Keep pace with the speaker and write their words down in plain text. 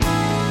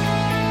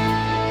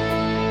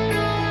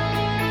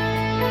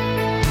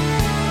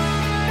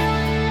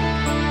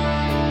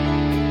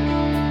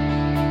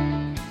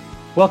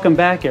Welcome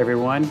back,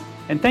 everyone,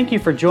 and thank you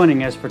for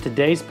joining us for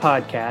today's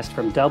podcast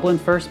from Dublin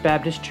First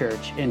Baptist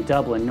Church in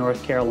Dublin,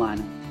 North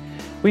Carolina.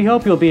 We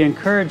hope you'll be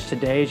encouraged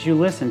today as you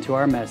listen to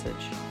our message.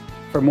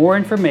 For more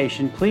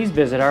information, please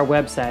visit our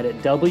website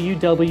at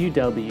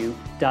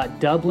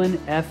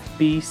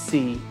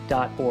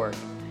www.dublinfbc.org.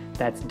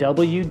 That's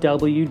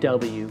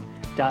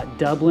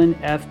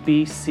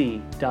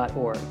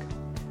www.dublinfbc.org.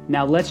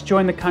 Now let's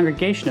join the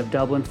congregation of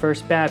Dublin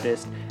First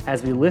Baptist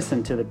as we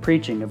listen to the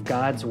preaching of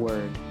God's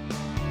Word.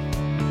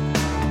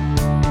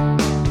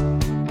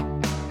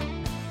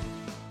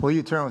 Will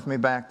you turn with me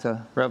back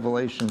to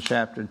Revelation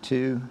chapter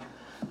 2?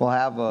 We'll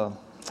have a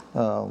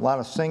lot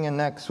of singing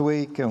next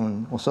week,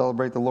 and we'll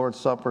celebrate the Lord's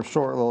Supper,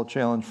 short little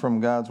challenge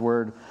from God's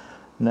Word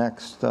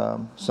next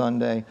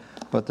Sunday.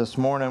 But this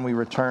morning we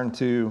return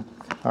to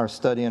our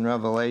study in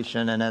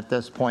Revelation, and at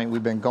this point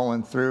we've been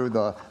going through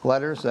the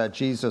letters that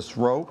Jesus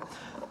wrote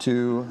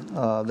to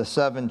the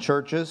 7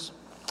 churches.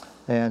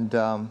 And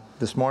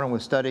this morning we'll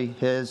study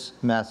his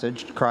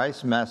message,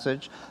 Christ's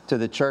message to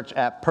the church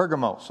at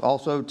Pergamos,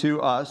 also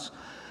to us.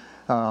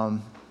 So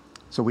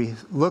we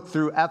look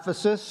through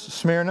Ephesus,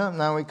 Smyrna,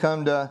 now we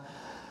come to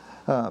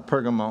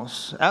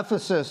Pergamos.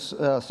 Ephesus,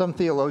 some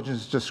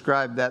theologians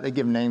describe that, they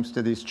give names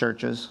to these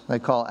churches. They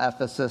call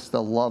Ephesus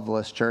the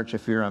loveless church,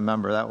 if you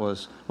remember. That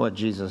was what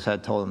Jesus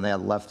had told them. They had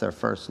left their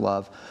first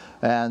love.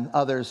 And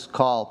others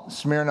call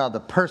Smyrna the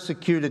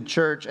persecuted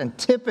church. And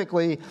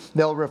typically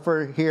they'll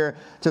refer here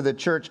to the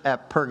church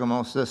at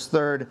Pergamos, this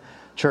third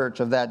church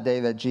of that day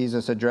that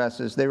Jesus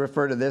addresses. They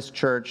refer to this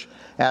church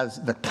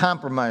as the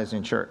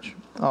compromising church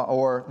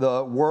or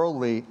the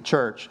worldly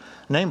church.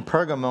 The name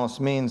Pergamos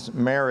means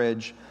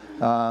marriage,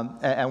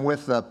 and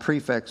with the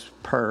prefix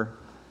per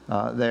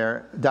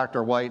there,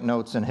 Dr. White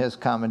notes in his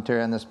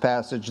commentary on this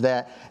passage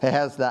that it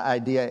has the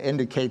idea,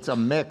 indicates a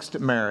mixed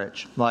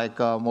marriage, like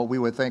what we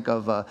would think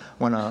of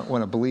when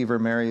a believer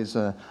marries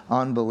an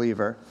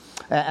unbeliever.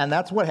 And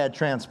that's what had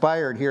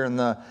transpired here in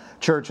the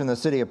church in the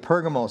city of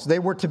Pergamos. They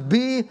were to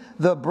be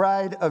the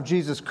bride of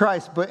Jesus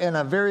Christ, but in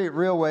a very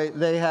real way,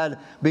 they had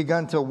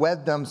begun to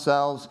wed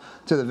themselves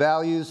to the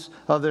values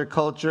of their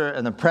culture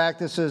and the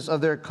practices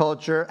of their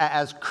culture.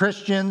 As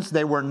Christians,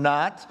 they were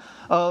not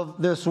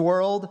of this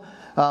world,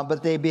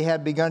 but they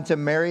had begun to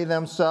marry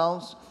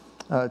themselves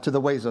to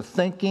the ways of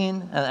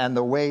thinking and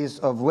the ways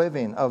of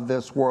living of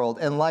this world.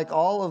 And like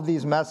all of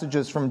these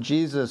messages from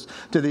Jesus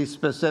to these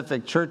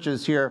specific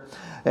churches here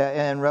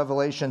in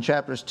Revelation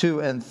chapters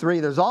 2 and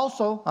 3, there's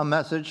also a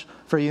message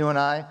for you and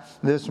I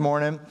this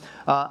morning.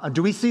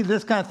 Do we see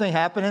this kind of thing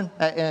happening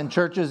in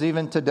churches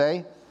even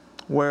today,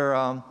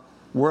 where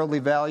worldly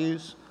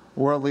values,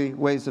 worldly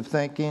ways of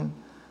thinking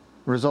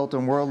result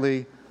in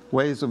worldly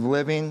ways of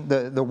living,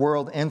 the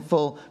world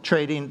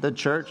infiltrating the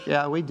church?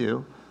 Yeah, we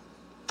do.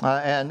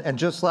 And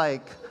just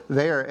like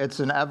there, it's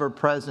an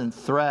ever-present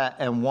threat,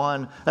 and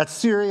one that's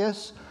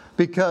serious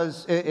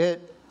because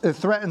it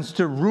threatens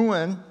to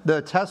ruin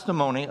the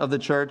testimony of the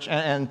church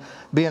and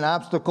be an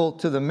obstacle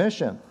to the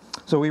mission.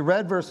 So we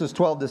read verses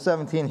 12 to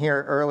 17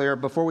 here earlier.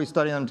 Before we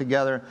study them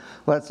together,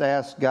 let's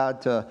ask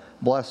God to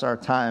bless our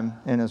time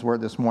in His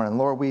Word this morning.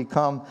 Lord, we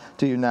come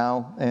to you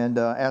now and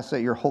ask that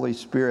your Holy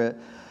Spirit,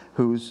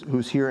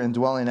 who's here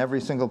indwelling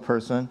every single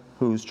person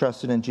who's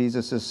trusted in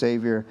Jesus as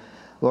Savior,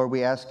 Lord,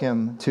 we ask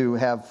him to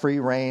have free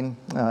reign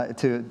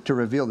to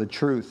reveal the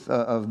truth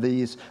of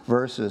these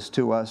verses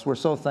to us. We're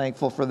so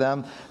thankful for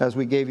them. As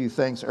we gave you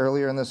thanks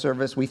earlier in the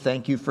service, we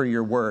thank you for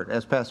your word.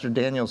 As Pastor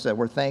Daniel said,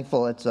 we're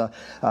thankful it's a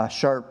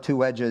sharp,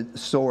 two-edged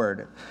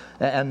sword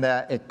and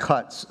that it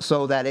cuts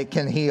so that it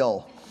can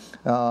heal.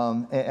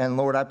 And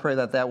Lord, I pray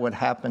that would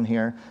happen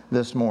here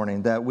this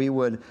morning, that we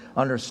would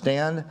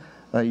understand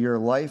your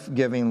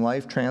life-giving,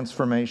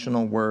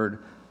 life-transformational word,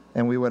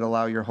 and we would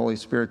allow your Holy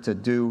Spirit to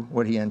do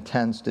what he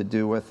intends to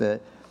do with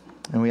it.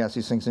 And we ask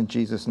these things in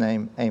Jesus'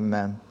 name.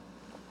 Amen.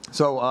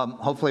 So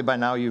hopefully by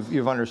now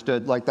you've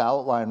understood, like the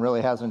outline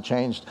really hasn't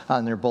changed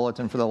on your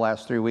bulletin for the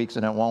last 3 weeks,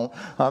 and it won't,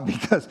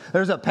 because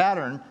there's a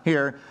pattern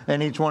here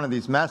in each one of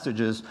these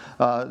messages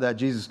that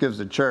Jesus gives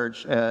the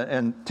church.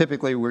 And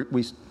typically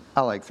I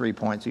like 3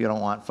 points. You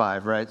don't want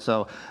 5, right?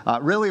 So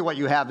really what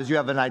you have is you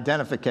have an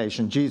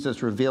identification.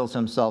 Jesus reveals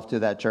himself to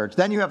that church.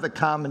 Then you have the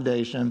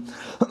commendation.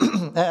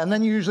 And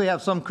then you usually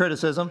have some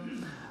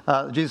criticism.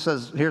 Jesus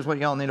says, here's what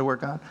y'all need to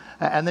work on.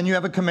 And then you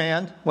have a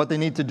command, what they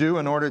need to do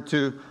in order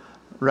to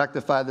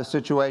rectify the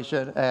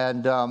situation,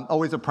 and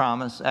always a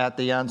promise at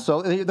the end.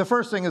 So the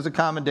first thing is a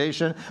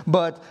commendation,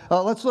 but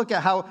let's look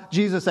at how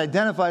Jesus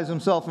identifies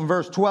himself in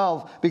verse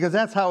 12, because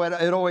that's how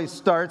it always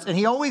starts. And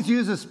he always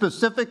uses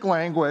specific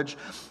language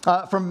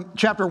from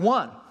chapter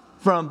 1,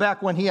 from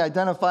back when he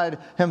identified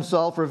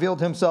himself, revealed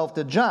himself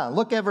to John.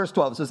 Look at verse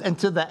 12. It says, and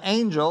to the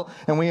angel,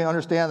 and we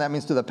understand that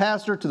means to the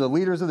pastor, to the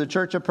leaders of the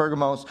church of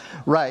Pergamos,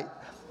 write,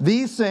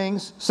 These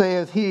things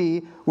saith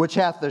he which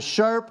hath the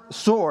sharp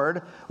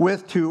sword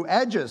with two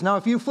edges. Now,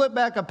 if you flip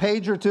back a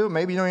page or two,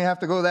 maybe you don't even have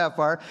to go that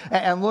far,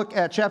 and look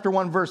at chapter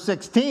 1, verse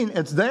 16,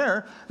 it's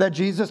there that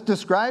Jesus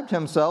described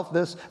himself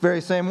this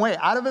very same way.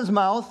 Out of his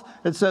mouth,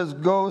 it says,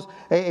 goes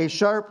a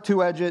sharp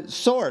two-edged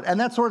sword. And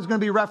that sword is going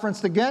to be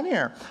referenced again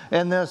here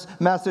in this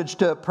message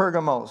to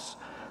Pergamos.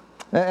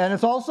 And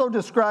it's also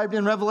described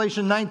in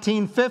Revelation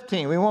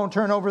 19:15. We won't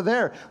turn over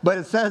there. But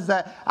it says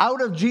that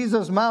out of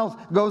Jesus' mouth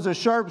goes a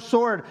sharp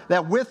sword,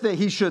 that with it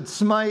he should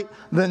smite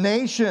the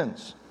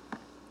nations.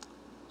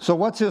 So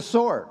what's his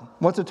sword?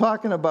 What's it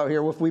talking about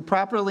here? Well, if we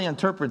properly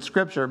interpret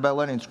Scripture by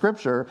letting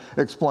Scripture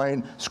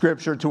explain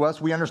Scripture to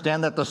us, we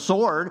understand that the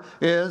sword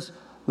is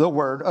the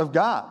Word of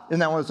God. Isn't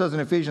that what it says in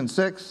Ephesians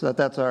 6?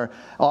 That's our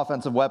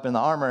offensive weapon, the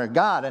armor of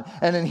God.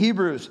 And in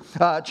Hebrews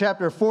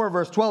chapter 4,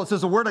 verse 12, it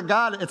says the Word of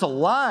God, it's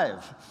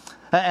alive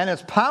and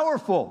it's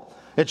powerful.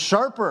 It's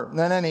sharper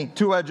than any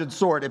two-edged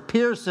sword. It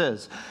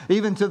pierces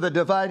even to the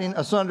dividing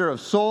asunder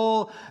of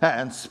soul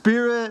and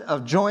spirit,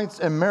 of joints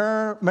and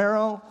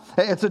marrow.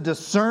 It's a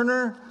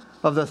discerner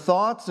of the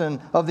thoughts and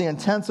of the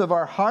intents of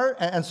our heart.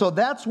 And so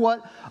that's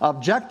what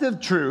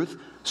objective truth,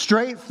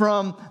 straight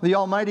from the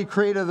Almighty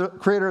creator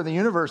of the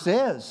universe,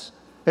 is.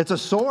 It's a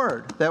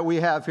sword that we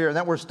have here and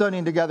that we're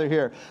studying together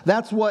here.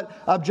 That's what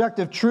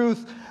objective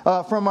truth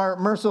from our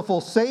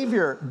merciful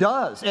Savior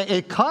does.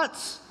 It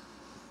cuts.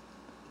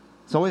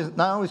 It's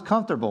not always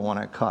comfortable when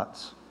it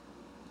cuts.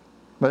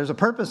 But there's a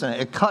purpose in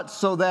it. It cuts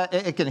so that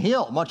it can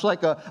heal, much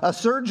like a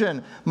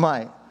surgeon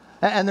might.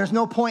 And there's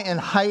no point in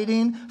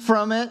hiding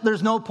from it.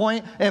 There's no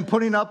point in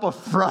putting up a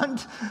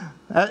front.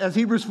 As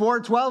Hebrews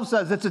 4:12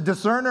 says, it's a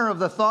discerner of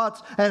the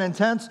thoughts and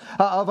intents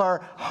of our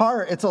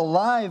heart. It's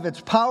alive,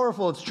 it's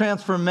powerful, it's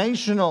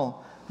transformational.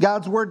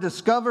 God's Word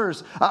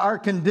discovers our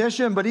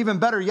condition, but even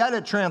better yet,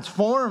 it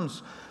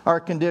transforms our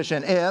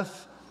condition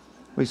if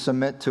we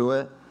submit to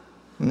it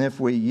and if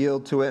we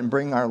yield to it and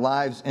bring our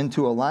lives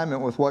into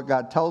alignment with what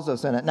God tells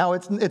us in it. Now,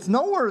 it's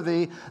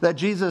noteworthy that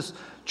Jesus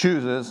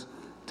chooses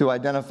to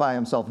identify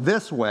himself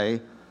this way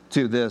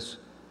to this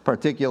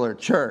particular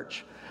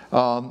church.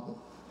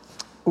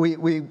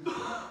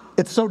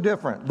 It's so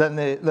different than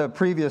the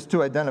previous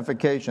two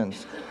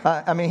identifications.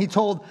 He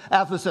told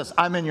Ephesus,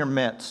 I'm in your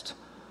midst,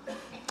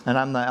 and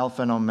I'm the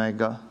Alpha and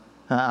Omega.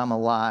 I'm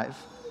alive.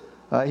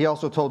 He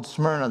also told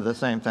Smyrna the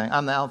same thing.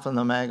 I'm the Alpha and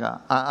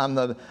Omega. I'm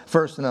the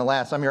first and the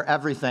last. I'm your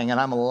everything, and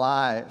I'm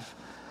alive.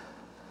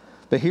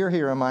 But here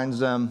he reminds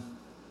them,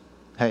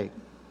 hey,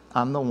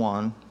 I'm the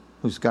one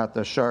who's got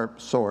the sharp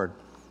sword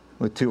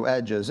with two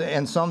edges.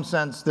 In some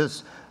sense, this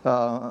is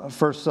the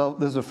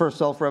first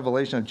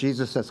self-revelation of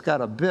Jesus that's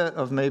got a bit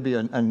of maybe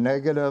a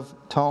negative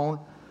tone,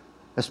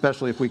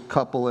 especially if we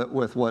couple it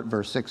with what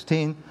verse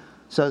 16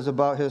 says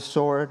about his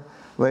sword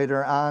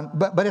later on.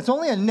 But it's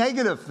only a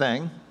negative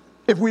thing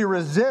if we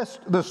resist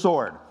the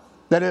sword,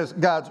 that is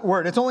God's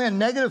Word. It's only a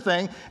negative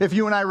thing if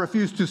you and I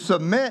refuse to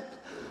submit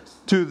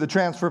to the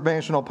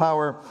transformational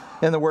power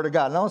in the Word of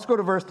God. Now let's go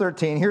to verse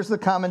 13. Here's the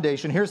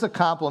commendation. Here's the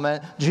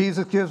compliment.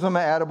 Jesus gives them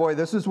an attaboy.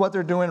 This is what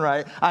they're doing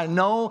right. I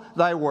know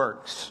thy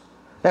works,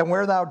 and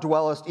where thou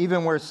dwellest,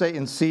 even where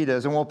Satan's seat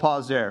is. And we'll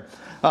pause there.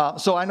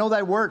 So I know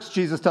thy works,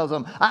 Jesus tells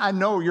them. I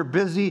know you're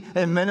busy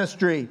in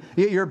ministry.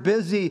 You're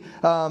busy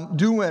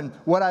doing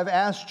what I've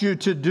asked you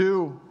to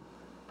do,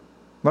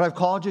 what I've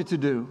called you to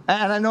do.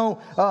 And I know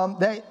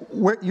that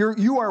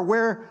you are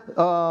where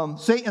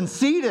Satan's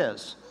seat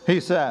is, he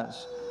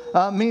says.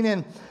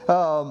 Meaning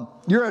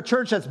you're a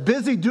church that's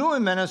busy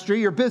doing ministry,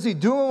 you're busy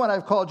doing what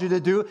I've called you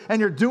to do, and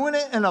you're doing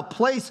it in a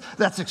place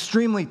that's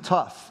extremely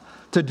tough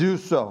to do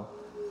so.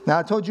 Now,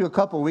 I told you a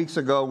couple weeks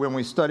ago when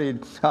we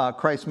studied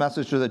Christ's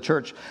message to the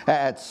church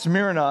at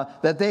Smyrna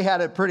that they had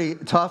it pretty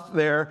tough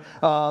there.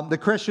 The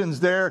Christians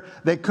there,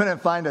 they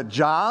couldn't find a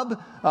job.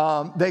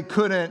 They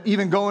couldn't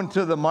even go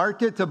into the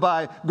market to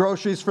buy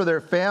groceries for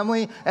their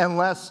family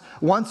unless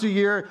once a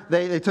year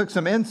they took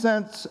some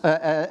incense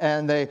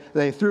and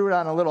they threw it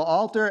on a little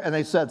altar and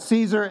they said,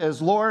 Caesar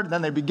is Lord.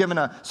 Then they'd be given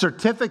a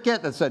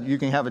certificate that said, you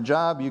can have a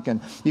job, you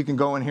can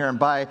go in here and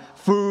buy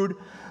food.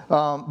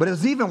 But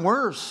it's even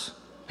worse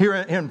here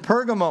in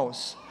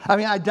Pergamos.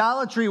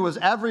 Idolatry was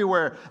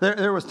everywhere.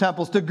 There was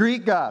temples to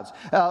Greek gods,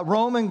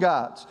 Roman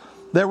gods.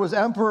 There was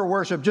emperor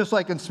worship, just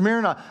like in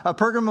Smyrna.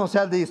 Pergamos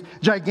had these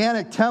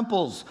gigantic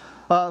temples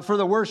for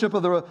the worship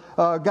of the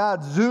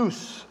god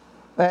Zeus,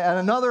 and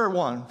another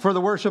one for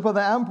the worship of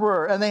the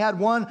emperor. And they had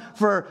one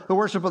for the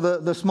worship of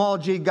the small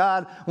g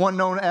god, one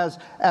known as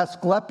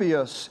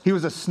Asclepius. He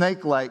was a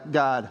snake-like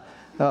god.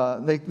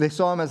 They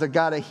saw him as a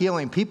god of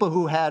healing. People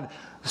who had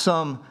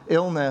some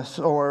illness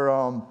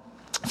or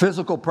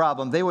physical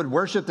problem, they would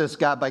worship this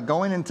god by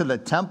going into the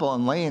temple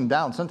and laying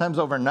down, sometimes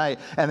overnight,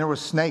 and there were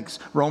snakes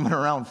roaming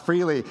around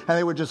freely, and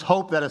they would just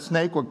hope that a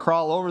snake would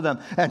crawl over them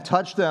and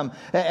touch them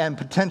and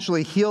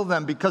potentially heal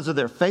them because of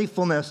their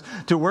faithfulness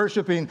to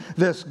worshiping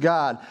this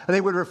god. They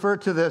would refer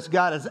to this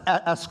god as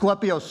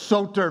Asclepios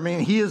Soter,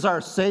 meaning he is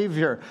our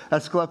Savior.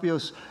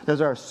 Asclepios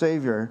is our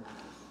Savior.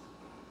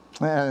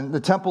 And the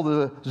temple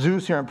to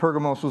Zeus here in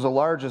Pergamos was the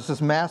largest,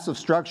 this massive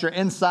structure.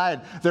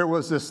 Inside, there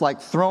was this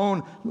like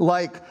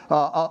throne-like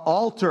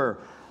altar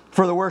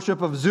for the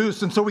worship of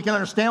Zeus. And so we can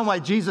understand why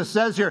Jesus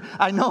says here,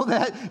 I know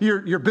that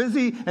you're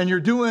busy and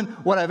you're doing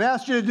what I've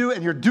asked you to do,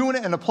 and you're doing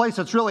it in a place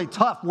that's really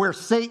tough, where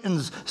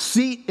Satan's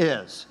seat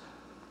is.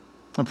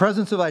 The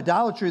presence of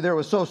idolatry there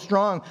was so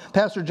strong.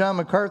 Pastor John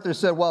MacArthur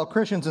said, while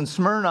Christians in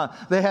Smyrna,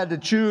 they had to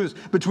choose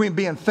between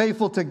being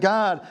faithful to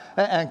God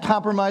and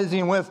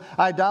compromising with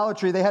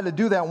idolatry. They had to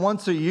do that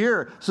once a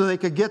year so they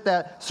could get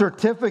that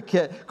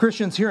certificate.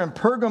 Christians here in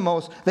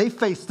Pergamos, they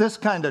face this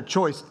kind of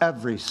choice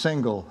every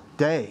single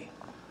day.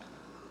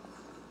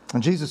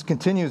 And Jesus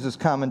continues his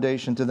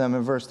commendation to them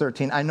in verse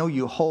 13. I know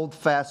you hold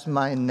fast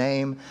my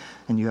name,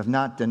 and you have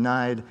not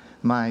denied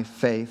my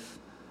faith.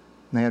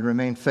 And they had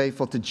remained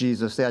faithful to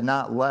Jesus. They had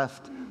not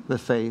left the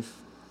faith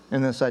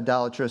in this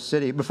idolatrous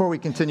city. Before we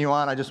continue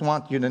on, I just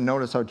want you to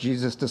notice how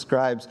Jesus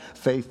describes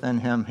faith in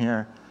him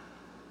here.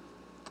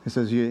 He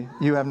says, you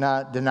have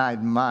not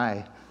denied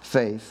my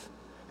faith.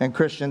 And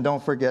Christian,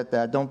 don't forget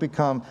that. Don't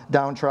become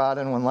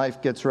downtrodden when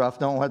life gets rough.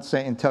 Don't let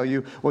Satan tell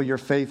you, well, your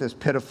faith is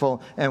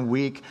pitiful and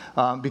weak.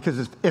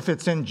 Because if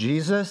it's in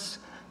Jesus,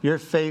 your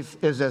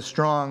faith is as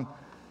strong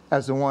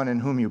as the one in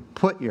whom you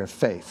put your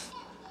faith.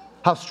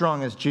 How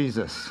strong is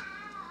Jesus?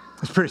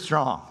 It's pretty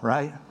strong,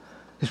 right?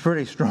 It's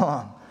pretty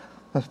strong.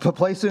 Let's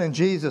place it in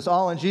Jesus,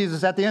 all in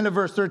Jesus. At the end of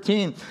verse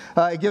 13,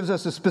 it gives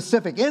us a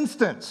specific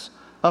instance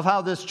of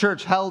how this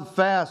church held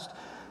fast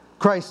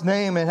Christ's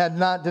name and had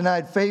not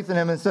denied faith in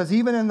him. It says,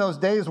 even in those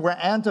days where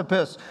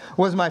Antipas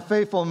was my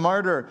faithful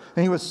martyr,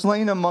 and he was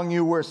slain among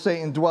you where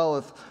Satan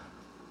dwelleth.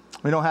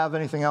 We don't have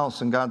anything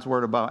else in God's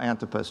word about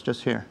Antipas,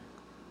 just here.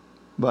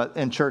 But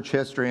in church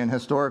history and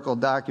historical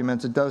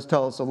documents, it does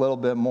tell us a little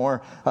bit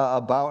more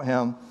about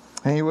him.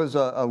 And he was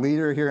a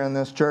leader here in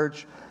this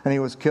church, and he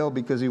was killed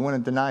because he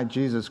wouldn't deny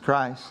Jesus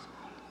Christ.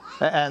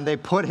 And they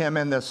put him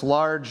in this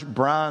large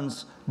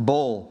bronze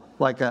bowl,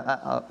 like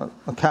a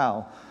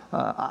cow,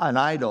 an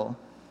idol.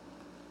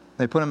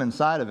 They put him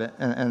inside of it,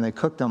 and they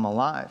cooked him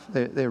alive.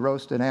 They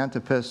roasted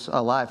Antipas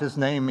alive. His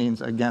name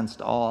means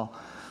against all.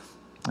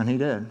 And he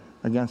did.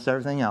 Against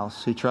everything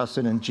else, he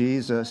trusted in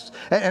Jesus.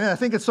 And I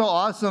think it's so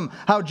awesome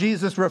how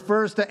Jesus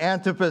refers to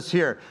Antipas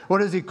here. What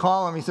does he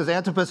call him? He says,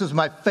 Antipas is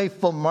my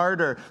faithful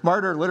martyr.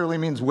 Martyr literally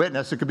means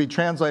witness. It could be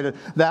translated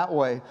that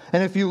way.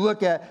 And if you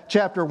look at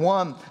chapter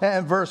 1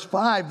 and verse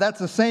 5, that's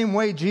the same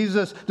way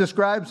Jesus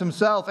describes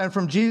himself. And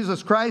from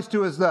Jesus Christ,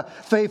 who is the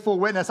faithful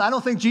witness, I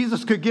don't think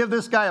Jesus could give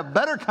this guy a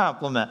better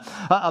compliment,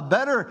 a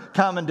better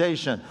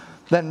commendation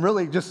than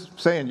really just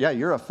saying, yeah,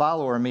 you're a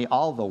follower of me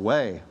all the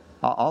way.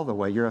 All the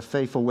way. You're a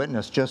faithful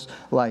witness just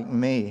like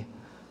me.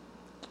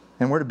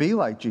 And we're to be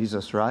like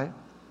Jesus, right?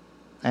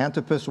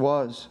 Antipas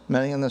was.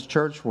 Many in this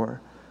church were.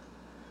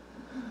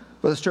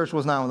 But this church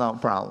was not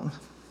without problems.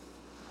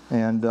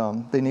 And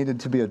they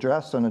needed to be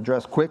addressed, and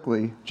addressed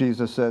quickly,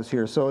 Jesus says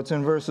here. So it's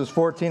in verses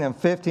 14 and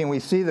 15. We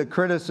see the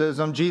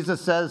criticism.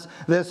 Jesus says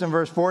this in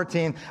verse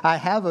 14, I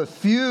have a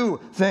few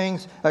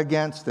things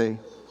against thee.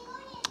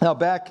 Now,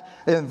 back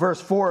in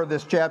verse 4 of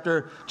this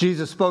chapter,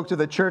 Jesus spoke to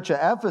the church at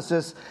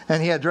Ephesus,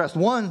 and he addressed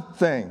one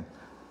thing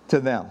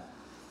to them.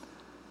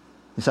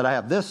 He said, I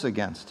have this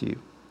against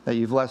you, that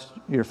you've left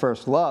your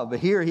first love. But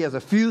here he has a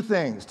few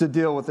things to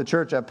deal with the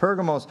church at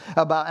Pergamos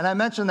about. And I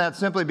mention that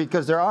simply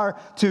because there are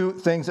two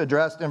things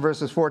addressed in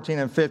verses 14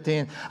 and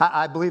 15.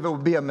 I believe it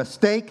would be a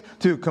mistake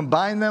to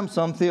combine them.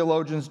 Some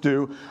theologians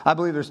do. I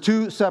believe there's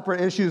two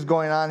separate issues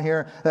going on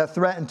here that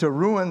threaten to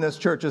ruin this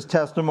church's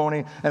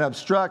testimony and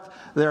obstruct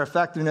their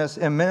effectiveness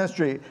in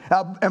ministry.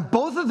 And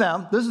both of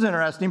them, this is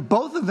interesting,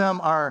 both of them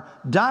are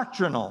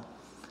doctrinal.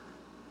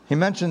 He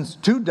mentions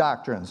two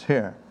doctrines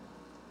here.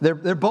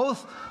 They're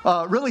both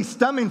really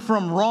stemming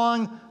from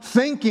wrong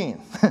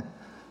thinking.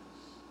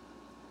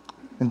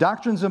 And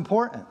doctrine's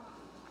important.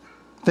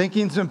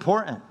 Thinking's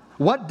important.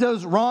 What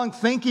does wrong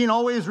thinking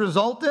always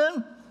result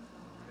in?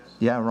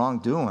 Yeah, wrong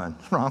doing,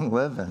 wrong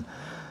living.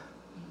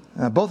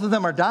 Both of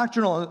them are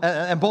doctrinal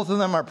and both of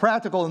them are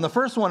practical. And the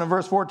first one in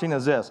verse 14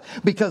 is this.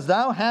 Because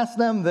thou hast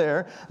them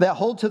there that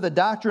hold to the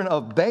doctrine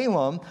of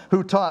Balaam,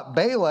 who taught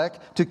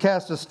Balak to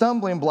cast a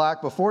stumbling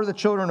block before the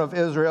children of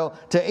Israel,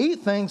 to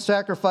eat things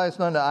sacrificed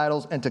unto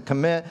idols, and to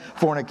commit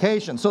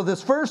fornication. So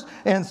this first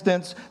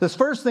instance, this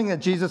first thing that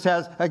Jesus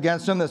has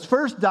against him, this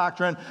first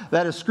doctrine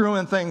that is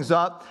screwing things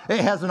up,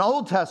 it has an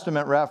Old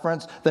Testament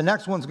reference. The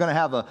next one's going to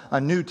have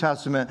a New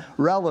Testament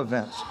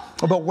relevance.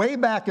 But way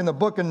back in the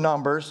book of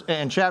Numbers,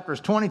 in chapters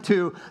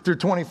 22 through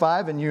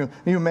 25, and you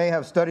may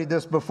have studied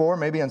this before,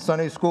 maybe in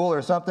Sunday school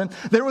or something,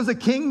 there was a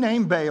king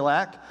named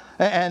Balak,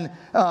 and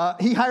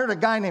he hired a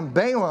guy named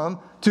Balaam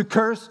to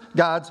curse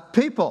God's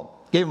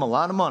people. Gave him a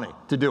lot of money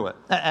to do it,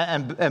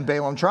 and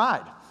Balaam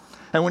tried.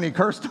 And when he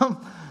cursed them,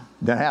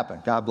 that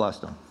happened. God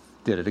blessed him.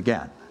 Did it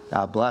again.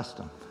 God blessed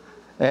him.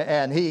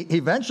 And he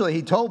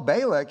eventually told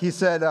Balak, he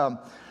said,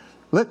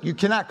 look, you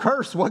cannot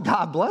curse what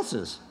God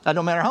blesses. It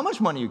don't matter how much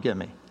money you give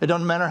me. It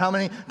doesn't matter how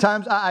many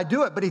times I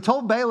do it. But he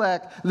told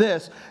Balak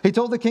this. He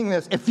told the king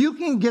this. If you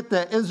can get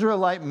the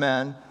Israelite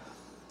men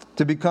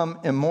to become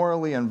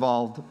immorally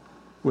involved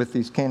with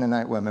these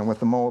Canaanite women, with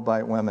the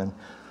Moabite women.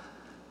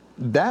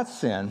 That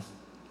sin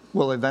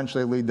will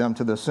eventually lead them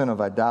to the sin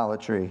of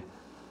idolatry,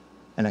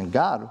 and then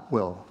God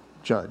will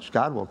judge.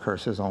 God will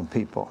curse his own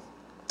people.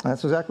 And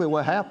that's exactly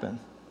what happened.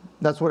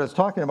 That's what it's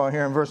talking about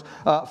here in verse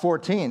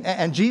 14.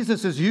 And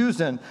Jesus is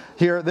using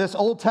here this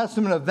Old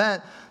Testament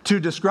event to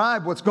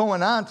describe what's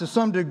going on to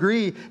some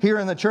degree here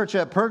in the church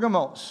at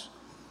Pergamos.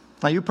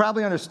 Now, you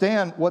probably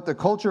understand what the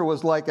culture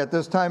was like at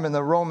this time in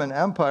the Roman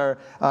Empire.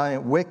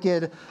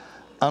 Wicked,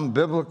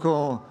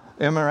 unbiblical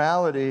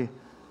immorality.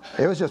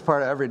 It was just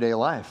part of everyday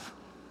life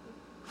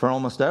for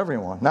almost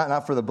everyone.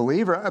 Not for the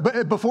believer.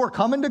 But before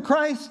coming to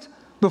Christ,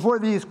 before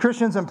these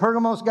Christians in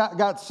Pergamos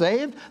got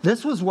saved,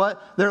 this was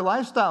what their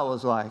lifestyle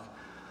was like.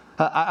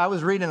 I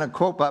was reading a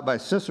quote by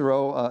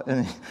Cicero,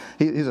 and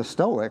he's a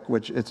Stoic,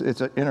 which it's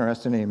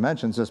interesting he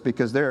mentions this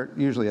because they're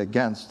usually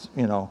against,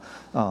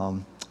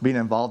 being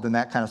involved in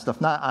that kind of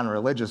stuff, not on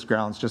religious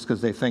grounds, just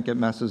because they think it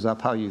messes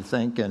up how you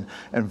think and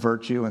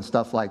virtue and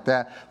stuff like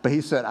that. But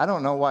he said, I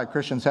don't know why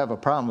Christians have a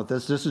problem with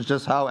this. This is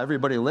just how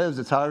everybody lives.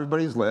 It's how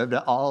everybody's lived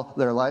all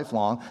their life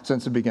long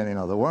since the beginning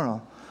of the world.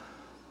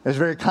 It's a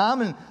very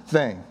common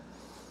thing.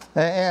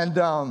 And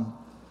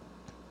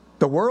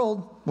the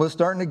world was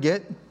starting to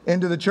get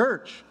into the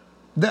church.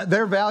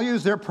 Their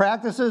values, their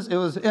practices, it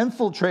was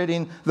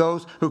infiltrating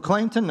those who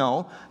claimed to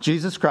know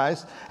Jesus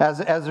Christ as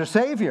their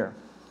Savior.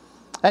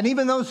 And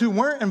even those who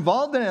weren't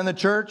involved in the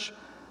church,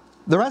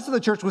 the rest of the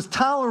church was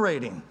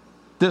tolerating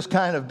this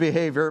kind of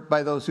behavior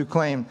by those who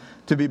claim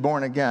to be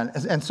born again.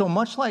 And so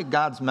much like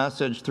God's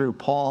message through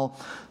Paul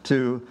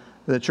to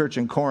the church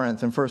in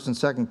Corinth in 1st and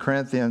 2nd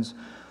Corinthians,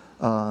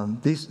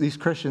 these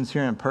Christians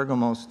here in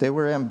Pergamos, they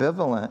were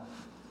ambivalent.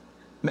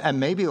 And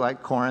maybe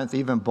like Corinth,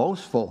 even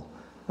boastful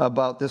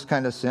about this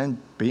kind of sin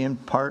being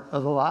part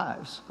of the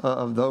lives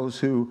of those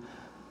who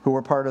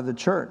were part of the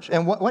church.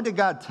 And what did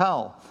God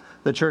tell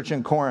the church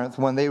in Corinth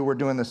when they were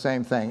doing the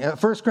same thing?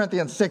 1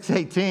 Corinthians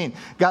 6:18,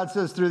 God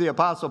says through the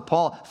Apostle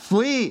Paul,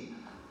 flee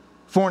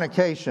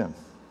fornication.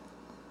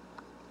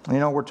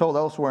 We're told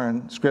elsewhere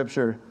in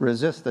Scripture,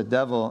 resist the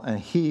devil and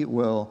he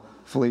will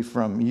flee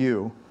from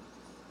you.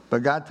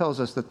 But God tells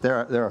us that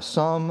there are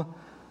some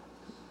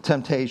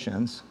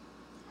temptations,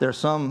 there are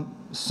some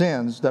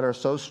sins that are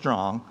so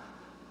strong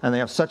and they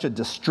have such a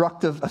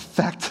destructive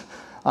effect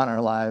on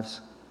our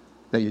lives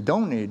that you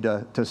don't need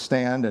to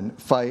stand and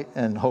fight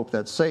and hope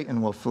that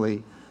Satan will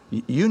flee.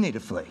 You need to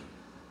flee.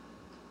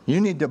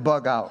 You need to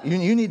bug out. You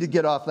need to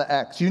get off the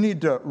X. You need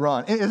to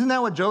run. Isn't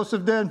that what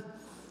Joseph did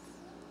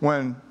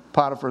when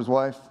Potiphar's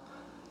wife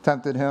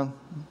tempted him?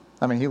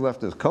 He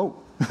left his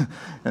coat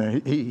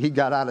and he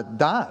got out of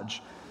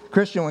Dodge.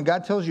 Christian, when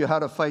God tells you how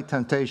to fight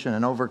temptation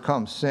and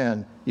overcome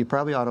sin, you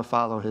probably ought to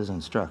follow his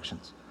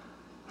instructions,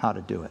 how to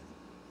do it.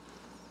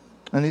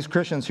 And these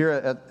Christians here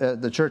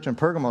at the church in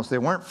Pergamos, they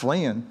weren't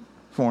fleeing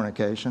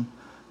fornication.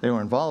 They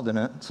were involved in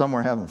it. Some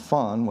were having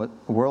fun, what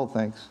the world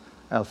thinks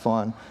have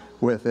fun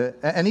with it.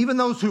 And even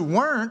those who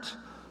weren't,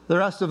 the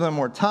rest of them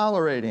were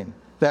tolerating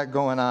that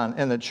going on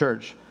in the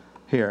church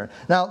here.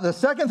 Now, the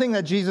second thing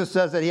that Jesus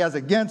says that he has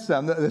against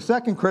them, the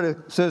second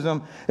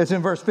criticism, is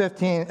in verse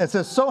 15. It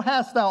says, so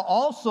hast thou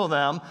also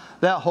them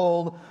that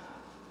hold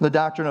the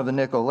doctrine of the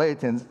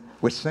Nicolaitans,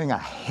 which thing I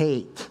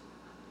hate.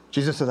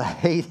 Jesus says, I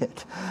hate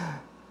it.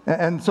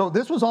 And so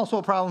this was also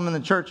a problem in the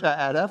church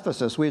at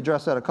Ephesus. We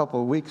addressed that a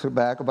couple of weeks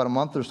back, about a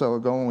month or so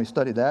ago when we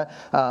studied that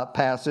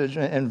passage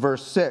in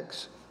verse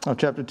 6 of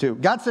chapter 2.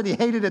 God said he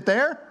hated it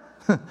there,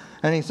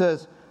 and he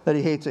says that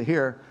he hates it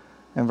here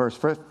in verse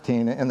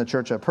 15 in the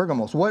church at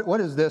Pergamos. What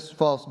is this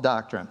false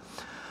doctrine?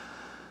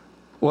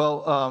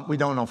 Well, we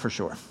don't know for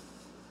sure.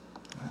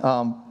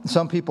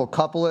 Some people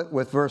couple it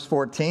with verse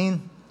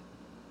 14.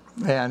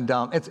 And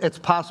it's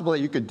possible that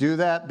you could do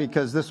that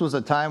because this was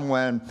a time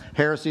when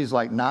heresies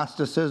like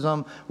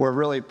Gnosticism were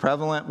really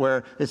prevalent,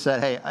 where it said,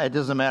 hey, it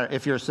doesn't matter.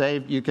 If you're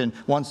saved, you can,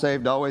 once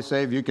saved, always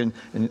saved. You can,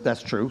 and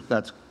that's true.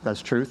 That's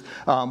truth.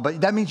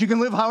 But that means you can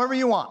live however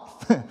you want.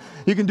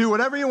 You can do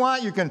whatever you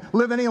want. You can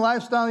live any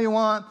lifestyle you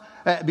want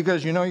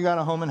because you got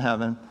a home in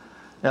heaven.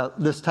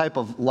 This type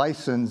of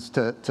license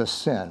to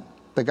sin.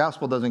 The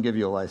gospel doesn't give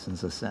you a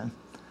license to sin.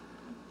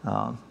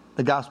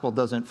 The gospel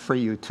doesn't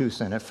free you to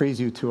sin. It frees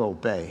you to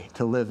obey,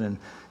 to live in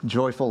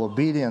joyful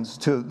obedience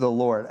to the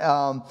Lord.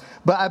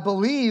 But I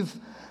believe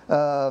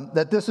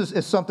that this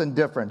is something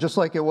different, just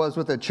like it was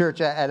with the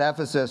church at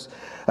Ephesus.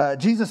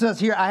 Jesus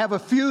says here, I have a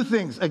few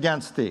things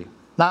against thee,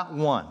 not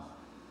one.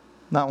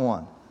 Not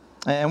one.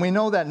 And we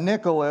know that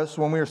Nicholas,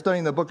 when we were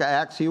studying the book of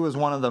Acts, he was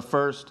one of the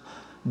first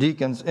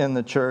deacons in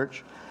the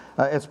church.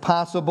 It's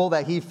possible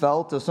that he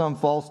fell to some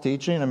false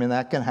teaching.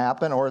 That can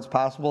happen. Or it's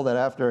possible that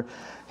after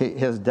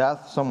his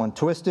death, someone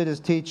twisted his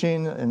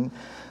teaching. And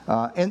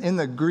in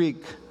the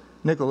Greek,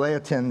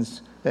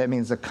 Nicolaitans, that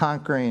means the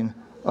conquering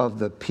of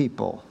the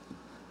people.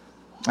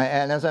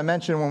 And as I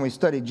mentioned when we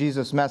studied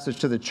Jesus' message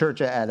to the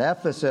church at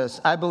Ephesus,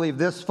 I believe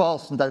this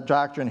false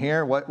doctrine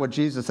here, what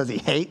Jesus says he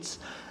hates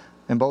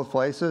in both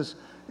places,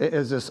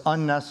 is this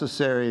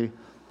unnecessary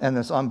and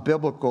this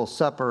unbiblical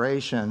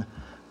separation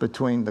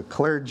between the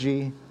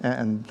clergy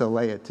and the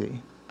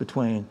laity,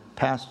 between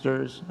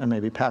pastors and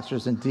maybe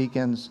pastors and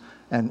deacons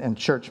and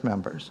church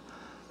members.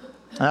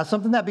 And that's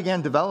something that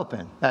began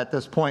developing at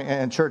this point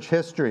in church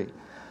history.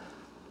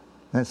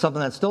 And it's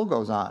something that still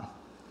goes on,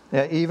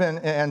 even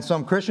in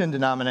some Christian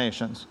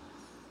denominations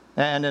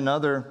and in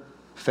other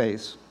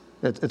faiths.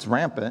 It's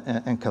rampant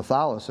in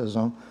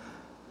Catholicism.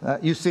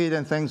 You see it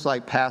in things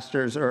like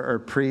pastors or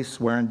priests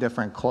wearing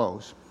different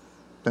clothes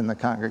than the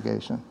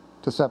congregation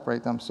to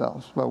separate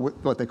themselves,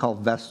 what they call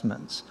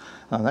vestments.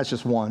 That's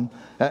just one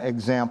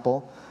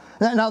example.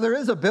 Now, there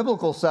is a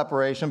biblical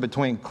separation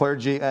between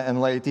clergy and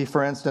laity.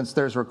 For instance,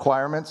 there's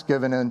requirements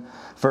given in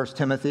 1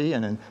 Timothy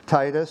and in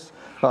Titus,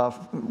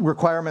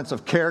 requirements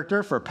of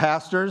character for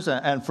pastors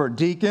and for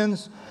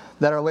deacons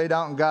that are laid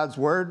out in God's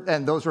Word,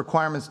 and those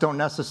requirements don't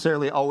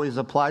necessarily always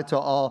apply to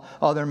all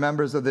other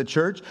members of the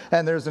church.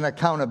 And there's an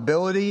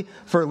accountability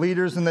for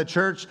leaders in the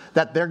church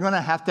that they're going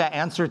to have to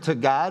answer to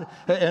God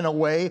in a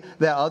way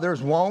that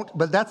others won't.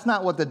 But that's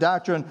not what the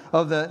doctrine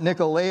of the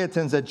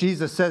Nicolaitans that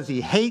Jesus says he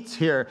hates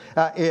here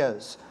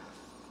is.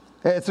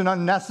 It's an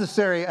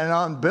unnecessary and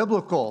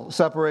unbiblical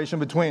separation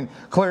between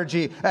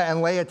clergy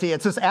and laity.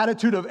 It's this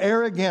attitude of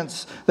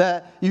arrogance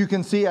that you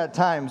can see at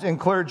times in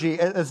clergy.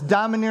 It's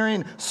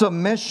domineering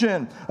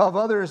submission of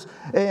others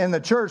in the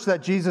church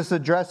that Jesus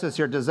addresses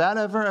here. Does that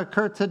ever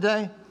occur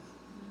today?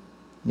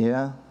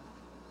 Yeah.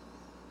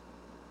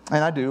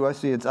 And I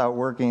see its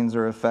outworkings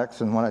or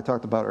effects in what I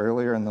talked about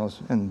earlier in those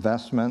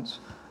investments,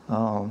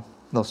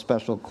 those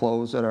special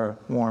clothes that are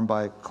worn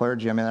by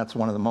clergy. I mean, that's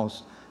one of the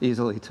most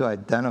easily to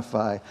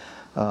identify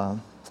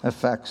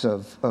effects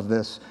of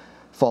this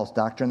false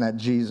doctrine that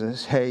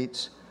Jesus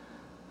hates.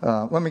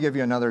 Let me give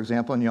you another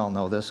example, and you all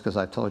know this because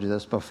I've told you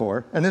this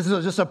before. And this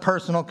is just a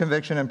personal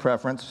conviction and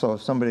preference, so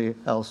if somebody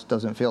else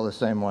doesn't feel the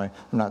same way,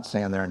 I'm not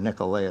saying they're a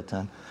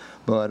Nicolaitan.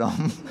 But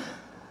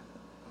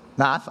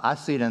now I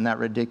see it in that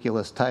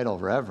ridiculous title,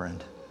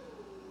 Reverend.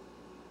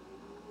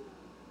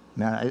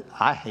 Man,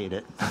 I hate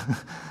it.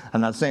 I'm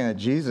not saying that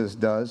Jesus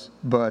does,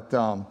 but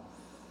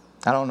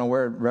I don't know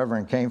where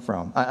Reverend came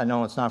from. I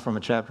know it's not from a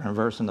chapter and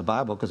verse in the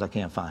Bible because I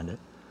can't find it.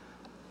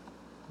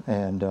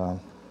 And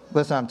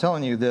listen, I'm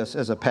telling you this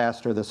as a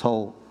pastor, this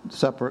whole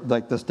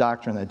this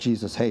doctrine that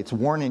Jesus hates,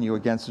 warning you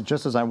against it,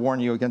 just as I warn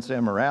you against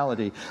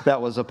immorality.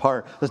 That was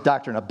this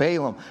doctrine of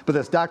Balaam. But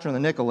this doctrine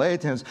of the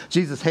Nicolaitans,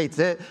 Jesus hates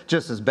it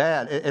just as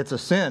bad. It's a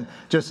sin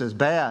just as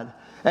bad.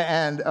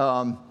 And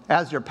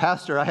as your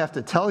pastor, I have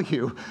to tell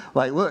you,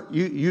 look,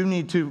 you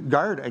need to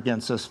guard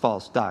against this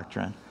false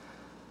doctrine.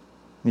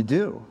 You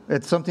do.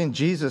 It's something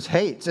Jesus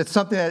hates. It's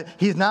something that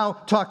he's now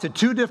talked to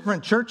two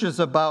different churches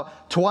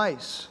about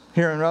twice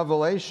here in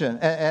Revelation.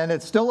 And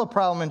it's still a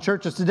problem in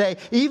churches today,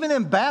 even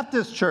in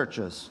Baptist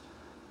churches.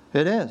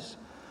 It is.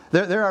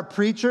 There are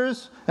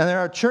preachers and there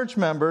are church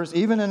members,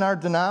 even in our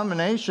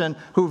denomination,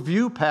 who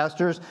view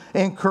pastors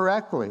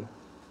incorrectly.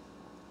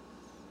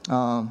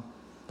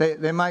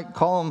 They might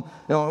call him,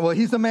 well,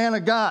 he's the man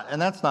of God,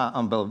 and that's not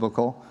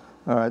unbiblical.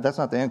 All right, that's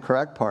not the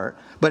incorrect part.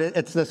 But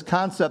it's this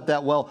concept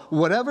that,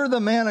 whatever the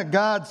man of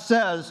God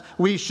says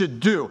we should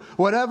do,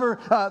 whatever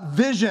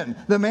vision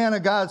the man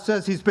of God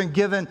says he's been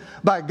given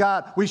by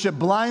God, we should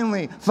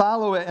blindly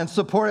follow it and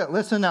support it.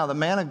 Listen now, the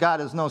man of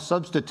God is no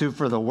substitute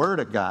for the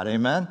word of God.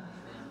 Amen?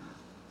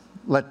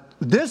 Let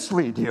this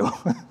lead you.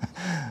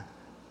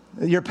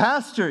 Your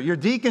pastor, your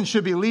deacon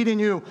should be leading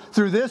you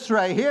through this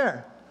right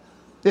here.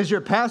 Is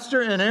your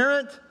pastor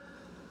inerrant?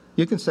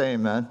 You can say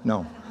amen.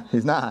 No,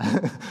 he's not.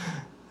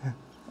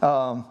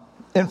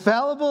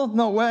 Infallible?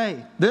 No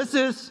way.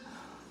 Is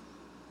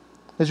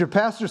your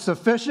pastor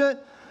sufficient?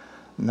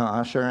 No,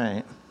 I sure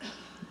ain't.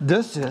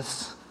 This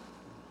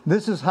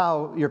is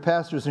how your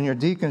pastors and your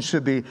deacons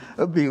should be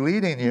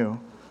leading you.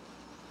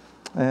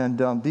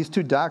 And these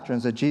two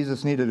doctrines that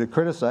Jesus needed to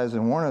criticize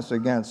and warn us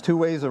against, two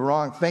ways of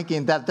wrong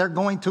thinking, that they're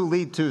going to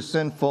lead to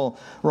sinful,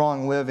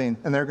 wrong living,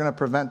 and they're going to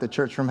prevent the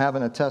church from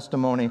having a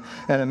testimony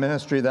and a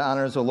ministry that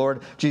honors the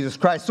Lord Jesus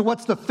Christ. So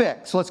what's the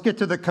fix? Let's get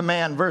to the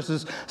command,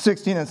 verses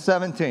 16 and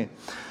 17.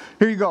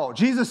 Here you go.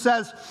 Jesus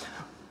says,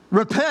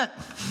 repent.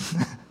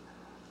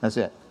 That's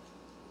it.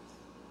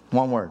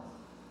 One word.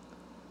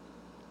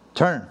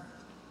 Turn.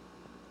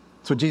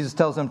 That's what Jesus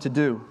tells them to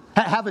do.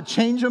 Have a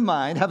change of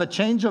mind, have a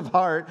change of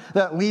heart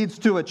that leads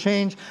to a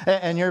change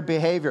in your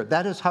behavior.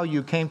 That is how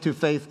you came to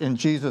faith in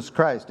Jesus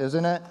Christ,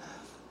 isn't it?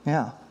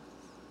 Yeah.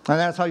 And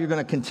that's how you're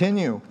going to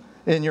continue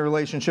in your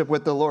relationship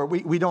with the Lord.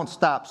 We don't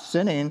stop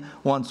sinning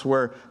once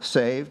we're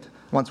saved,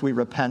 once we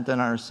repent and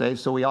are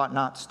saved, so we ought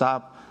not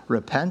stop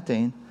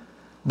repenting.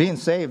 Being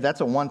saved,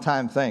 that's a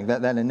one-time thing,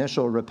 that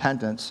initial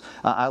repentance.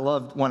 I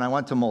loved when I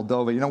went to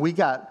Moldova. We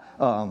got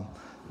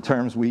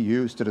terms we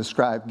use to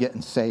describe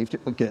getting saved,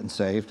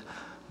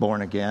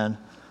 born again.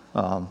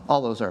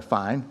 All those are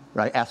fine,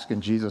 right?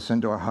 Asking Jesus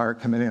into our heart,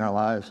 committing our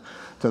lives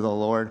to the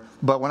Lord.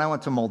 But when I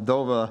went to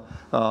Moldova,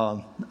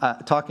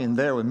 talking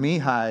there with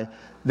Mihai,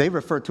 they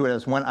refer to it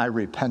as when I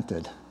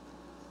repented.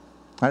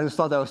 I just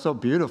thought that was so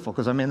beautiful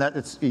because, that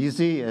it's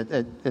easy.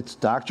 It's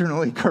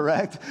doctrinally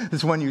correct.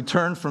 It's when you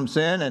turn from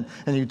sin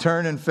and you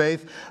turn in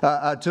faith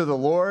to the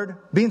Lord.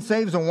 Being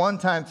saved is a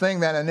one-time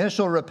thing, that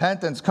initial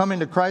repentance, coming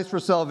to Christ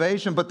for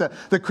salvation. But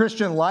the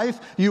Christian life,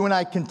 you and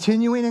I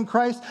continuing in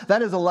Christ,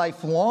 that is a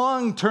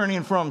lifelong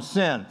turning from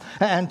sin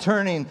and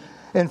turning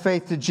in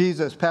faith to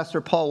Jesus.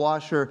 Pastor Paul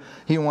Washer,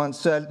 he once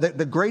said that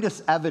the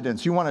greatest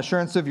evidence, you want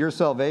assurance of your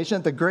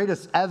salvation, the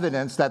greatest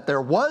evidence that there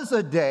was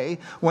a day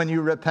when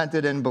you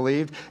repented and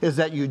believed is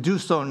that you do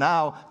so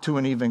now to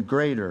an even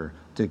greater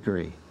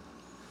degree.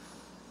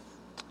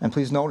 And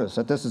please notice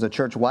that this is a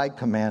church-wide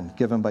command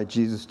given by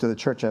Jesus to the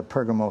church at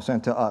Pergamos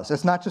and to us.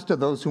 It's not just to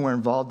those who were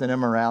involved in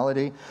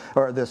immorality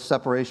or this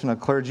separation of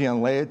clergy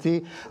and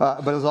laity,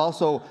 but it's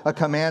also a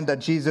command that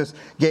Jesus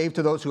gave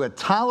to those who had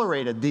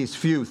tolerated these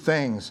few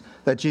things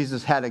that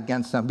Jesus had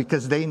against them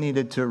because they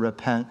needed to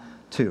repent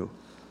too.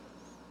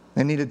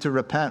 They needed to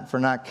repent for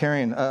not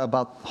caring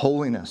about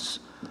holiness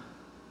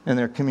in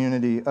their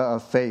community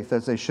of faith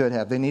as they should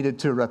have. They needed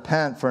to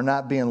repent for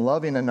not being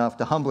loving enough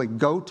to humbly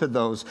go to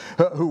those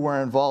who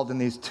were involved in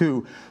these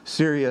two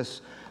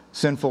serious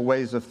sinful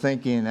ways of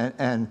thinking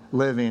and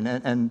living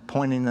and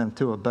pointing them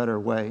to a better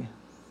way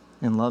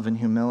in love and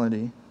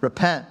humility.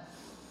 Repent.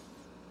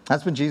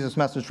 That's been Jesus'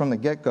 message from the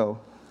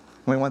get-go.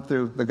 We went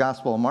through the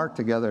Gospel of Mark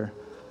together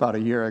about a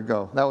year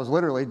ago. That was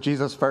literally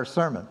Jesus' first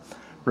sermon.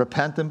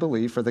 Repent and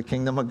believe, for the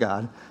kingdom of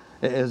God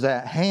is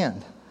at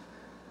hand.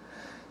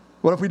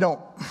 What if we don't?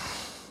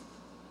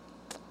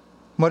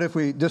 What if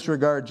we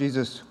disregard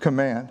Jesus'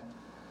 command?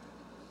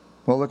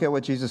 Well, look at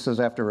what Jesus says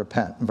after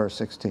repent in verse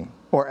 16.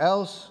 Or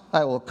else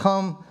I will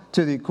come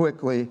to thee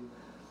quickly,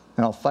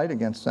 and I'll fight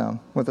against them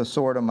with the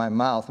sword of my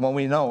mouth. Well,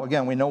 we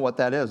know what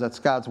that is. That's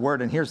God's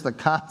word, and here's the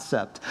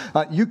concept.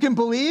 You can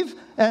believe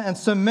and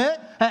submit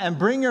and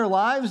bring your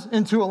lives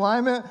into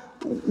alignment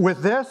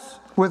with this,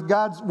 with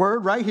God's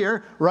word right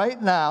here,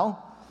 right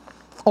now.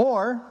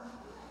 Or,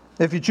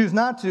 if you choose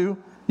not to,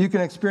 you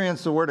can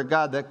experience the word of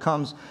God that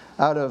comes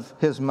out of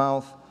his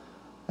mouth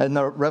in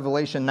the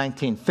Revelation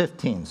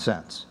 19:15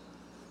 sense,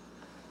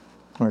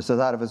 where it says,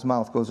 out of his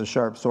mouth goes a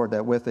sharp sword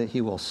that with it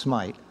he will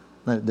smite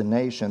the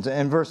nations.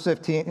 In verse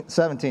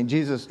 17,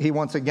 Jesus, he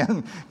once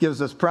again gives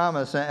this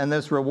promise and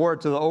this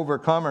reward to the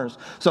overcomers.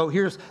 So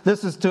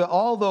this is to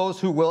all those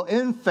who will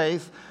in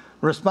faith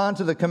respond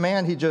to the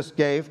command he just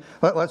gave.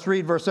 Let's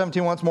read verse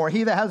 17 once more.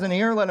 He that has an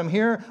ear, let him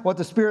hear what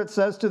the Spirit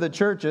says to the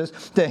churches.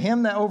 To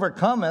him that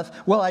overcometh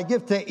will I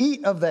give to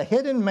eat of the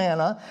hidden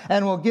manna,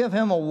 and will give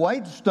him a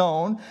white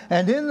stone,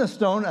 and in the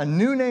stone a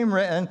new name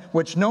written,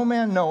 which no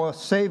man knoweth,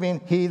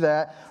 saving he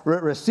that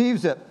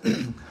receives it.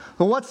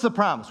 But what's the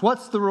promise?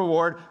 What's the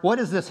reward? What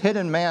is this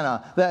hidden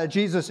manna that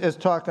Jesus is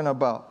talking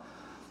about?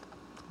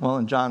 Well,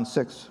 in John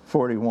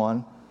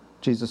 6:41,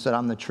 Jesus said,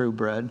 I'm the true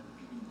bread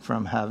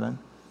from heaven.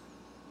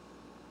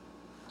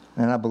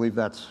 And I believe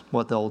that's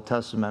what the Old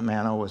Testament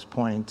manna was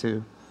pointing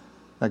to,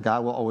 that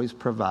God will always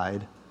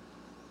provide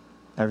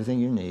everything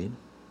you need.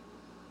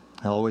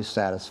 He'll always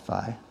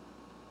satisfy.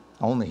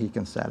 Only he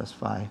can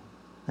satisfy.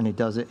 And he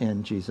does it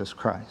in Jesus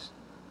Christ.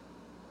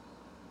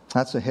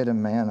 That's a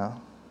hidden manna.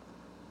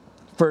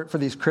 For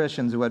these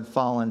Christians who had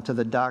fallen to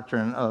the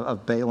doctrine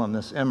of Balaam,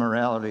 this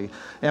immorality.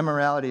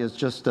 Immorality is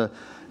just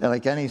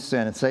like any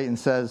sin. And Satan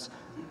says,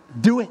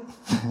 do it.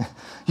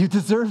 You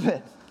deserve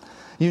it.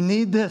 You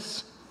need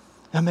this.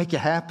 It'll make you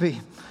happy.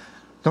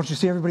 Don't you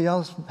see everybody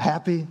else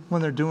happy when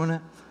they're doing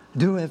it?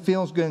 Do it. It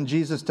feels good. And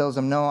Jesus tells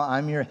them, no,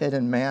 I'm your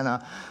hidden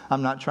manna.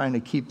 I'm not trying to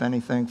keep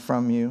anything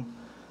from you.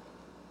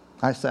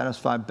 I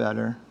satisfy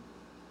better.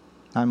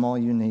 I'm all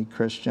you need,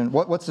 Christian.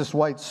 What's this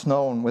white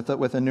stone with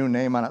a new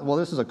name on it? Well,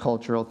 this is a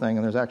cultural thing,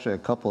 and there's actually a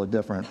couple of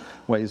different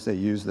ways they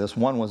use this.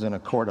 One was in a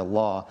court of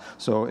law.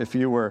 So if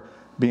you were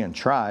being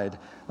tried,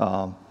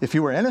 if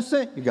you were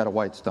innocent, you got a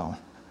white stone.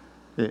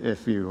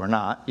 If you were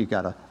not, you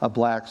got a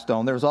black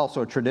stone. There's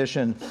also a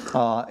tradition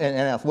in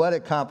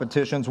athletic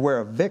competitions where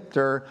a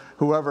victor,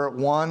 whoever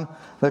won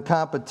the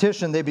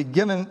competition, they'd be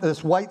given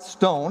this white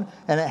stone,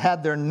 and it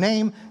had their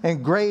name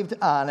engraved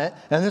on it.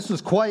 And this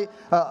was quite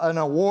an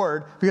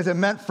award because it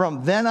meant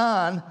from then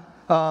on,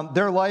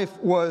 their life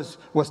was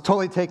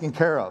totally taken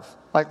care of.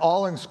 Like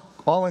all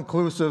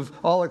inclusive,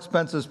 all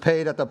expenses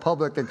paid at the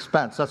public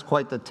expense. That's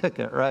quite the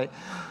ticket, right?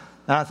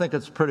 And I think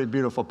it's a pretty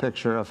beautiful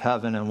picture of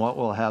heaven and what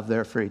we'll have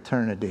there for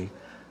eternity.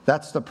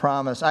 That's the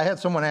promise. I had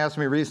someone ask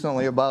me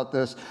recently about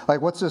this,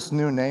 like, what's this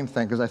new name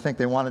thing? Because I think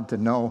they wanted to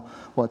know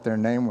what their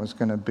name was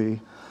going to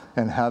be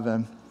in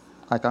heaven.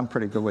 Like, I'm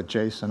pretty good with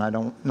Jason. I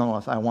don't know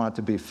if I want it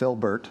to be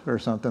Philbert or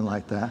something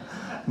like that.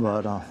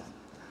 But,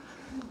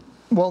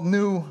 well,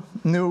 new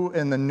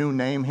in the new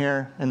name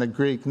here in the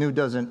Greek, new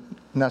doesn't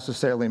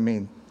necessarily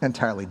mean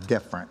entirely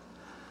different.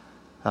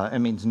 It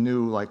means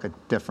new like a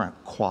different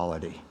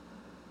quality.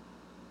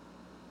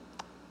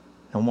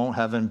 And won't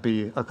heaven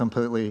be a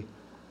completely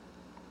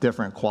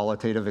different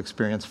qualitative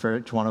experience for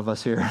each one of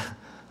us here?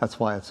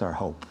 That's why it's our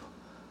hope.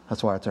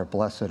 That's why it's our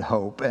blessed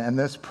hope. And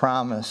this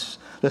promise,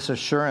 this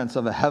assurance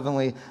of a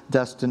heavenly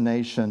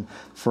destination,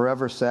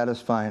 forever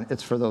satisfying,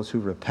 it's for those who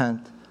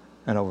repent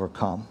and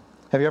overcome.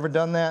 Have you ever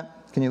done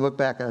that? Can you look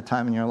back at a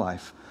time in your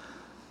life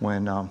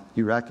when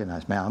you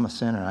recognize, man, I'm a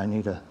sinner. I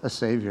need a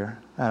Savior.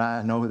 And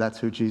I know that's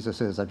who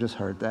Jesus is. I've just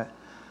heard that.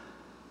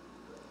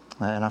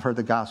 And I've heard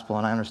the gospel,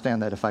 and I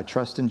understand that if I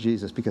trust in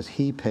Jesus because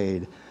he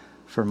paid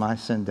for my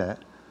sin debt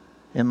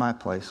in my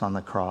place on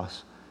the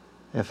cross,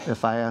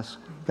 if I ask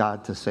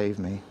God to save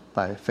me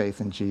by faith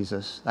in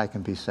Jesus, I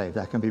can be saved.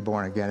 I can be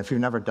born again. If you've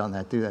never done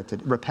that, do that.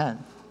 Repent.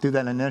 Do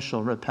that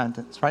initial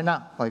repentance right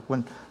now, like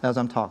as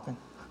I'm talking.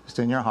 Just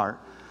in your heart.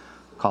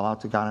 Call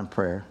out to God in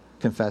prayer.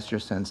 Confess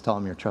your sins. Tell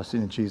him you're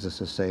trusting in Jesus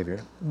as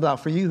Savior. Now,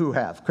 for you who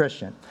have,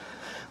 Christian,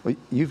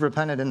 you've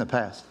repented in the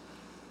past.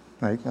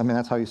 Right? I mean,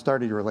 that's how you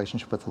started your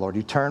relationship with the Lord.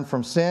 You turned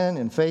from sin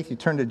and faith. You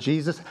turned to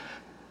Jesus.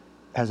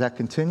 Has that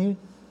continued?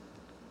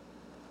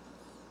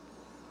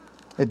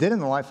 It did in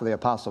the life of the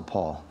Apostle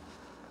Paul.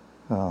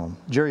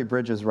 Jerry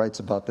Bridges writes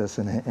about this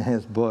in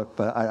his book,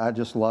 but I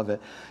just love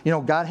it. You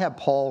know, God had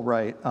Paul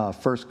write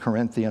 1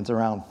 Corinthians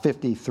around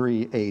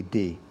 53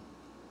 A.D.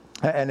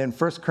 And in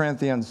 1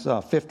 Corinthians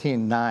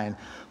 15:9,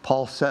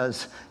 Paul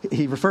says,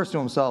 he refers to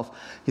himself,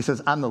 he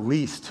says, I'm the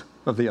least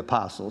of the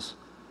apostles.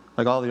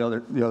 Like all the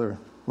other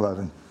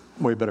 11,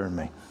 way better than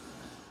me.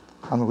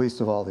 I'm the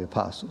least of all the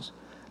apostles.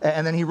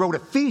 And then he wrote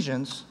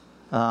Ephesians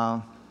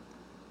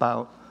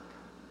about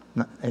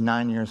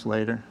 9 years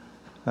later,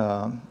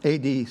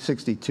 AD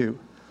 62.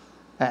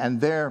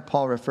 And there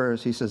Paul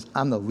refers, he says,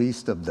 I'm the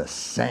least of the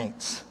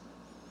saints.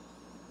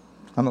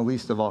 I'm the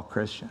least of all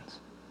Christians.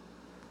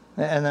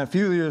 And then a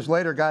few years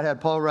later, God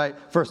had Paul write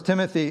 1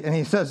 Timothy, and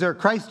he says there,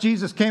 Christ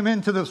Jesus came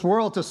into this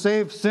world to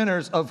save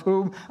sinners, of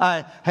whom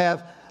I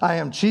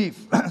am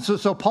chief.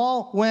 So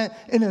Paul went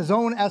in his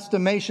own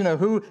estimation of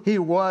who he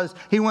was.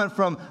 He went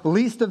from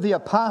least of the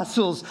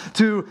apostles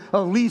to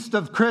a least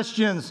of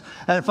Christians.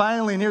 And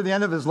finally, near the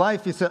end of his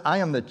life, he said, I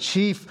am the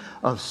chief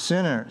of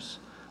sinners.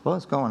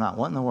 What's going on?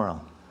 What in the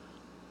world?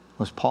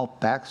 Was Paul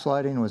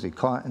backsliding? Was he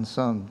caught in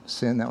some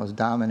sin that was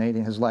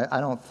dominating his life?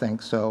 I don't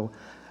think so.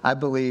 I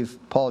believe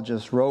Paul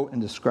just wrote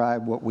and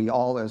described what we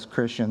all as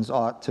Christians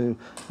ought to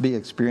be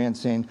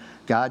experiencing.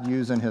 God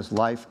using his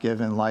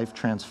life-giving,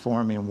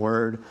 life-transforming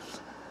word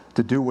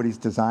to do what he's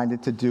designed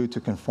it to do,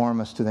 to conform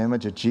us to the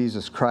image of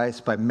Jesus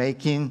Christ by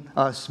making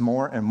us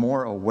more and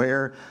more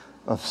aware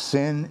of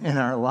sin in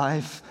our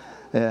life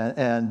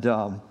and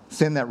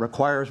sin that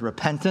requires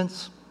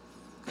repentance,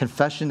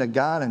 confession to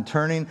God and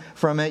turning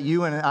from it.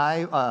 You and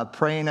I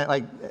praying,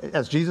 like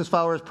as Jesus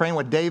followers, praying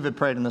what David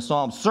prayed in the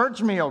Psalm.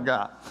 Search me, O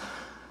God.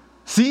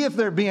 See if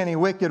there be any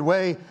wicked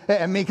way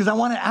in me, because I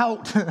want it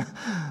out.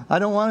 I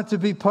don't want it to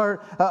be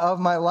part of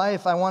my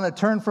life. I want to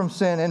turn from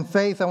sin in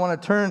faith. I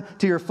want to turn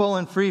to your full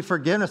and free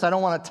forgiveness. I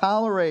don't want to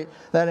tolerate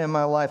that in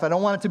my life. I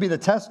don't want it to be the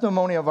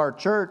testimony of our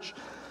church.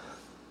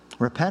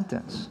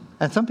 Repentance.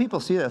 And some people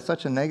see that as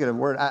such a negative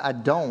word. I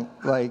don't.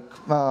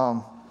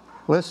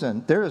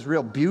 Listen, there is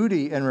real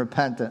beauty in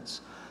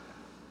repentance.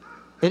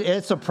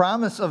 It's a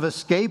promise of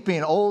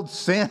escaping old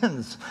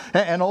sins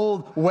and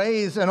old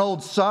ways and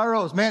old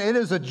sorrows. Man, it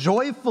is a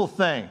joyful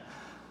thing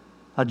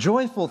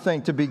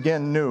to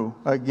begin new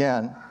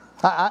again.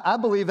 I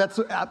believe that's,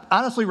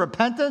 honestly,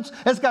 repentance,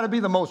 it's got to be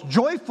the most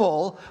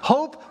joyful,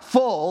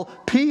 hopeful,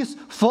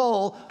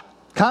 peaceful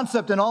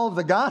concept in all of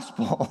the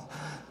gospel.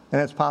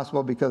 And it's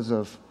possible because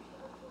of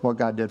what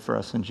God did for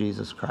us in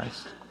Jesus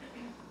Christ.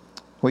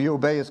 Will you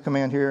obey his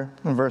command here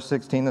in verse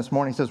 16 this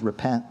morning? He says,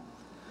 repent.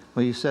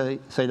 Will you say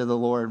to the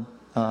Lord,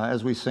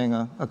 as we sing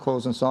a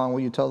closing song, will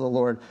you tell the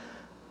Lord,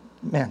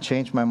 man,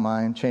 change my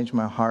mind, change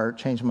my heart,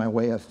 change my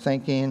way of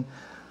thinking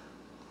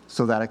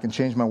so that I can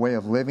change my way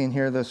of living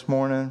here this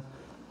morning?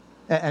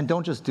 And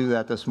don't just do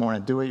that this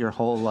morning. Do it your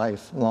whole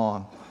life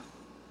long.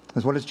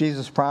 Because what does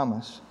Jesus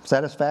promise?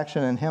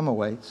 Satisfaction in him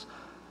awaits.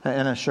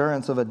 An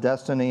assurance of a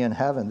destiny in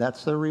heaven.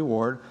 That's the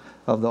reward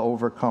of the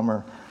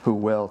overcomer who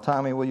will.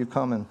 Tommy, will you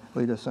come and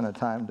lead us in a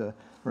time to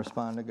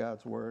respond to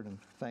God's word and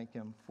thank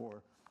him for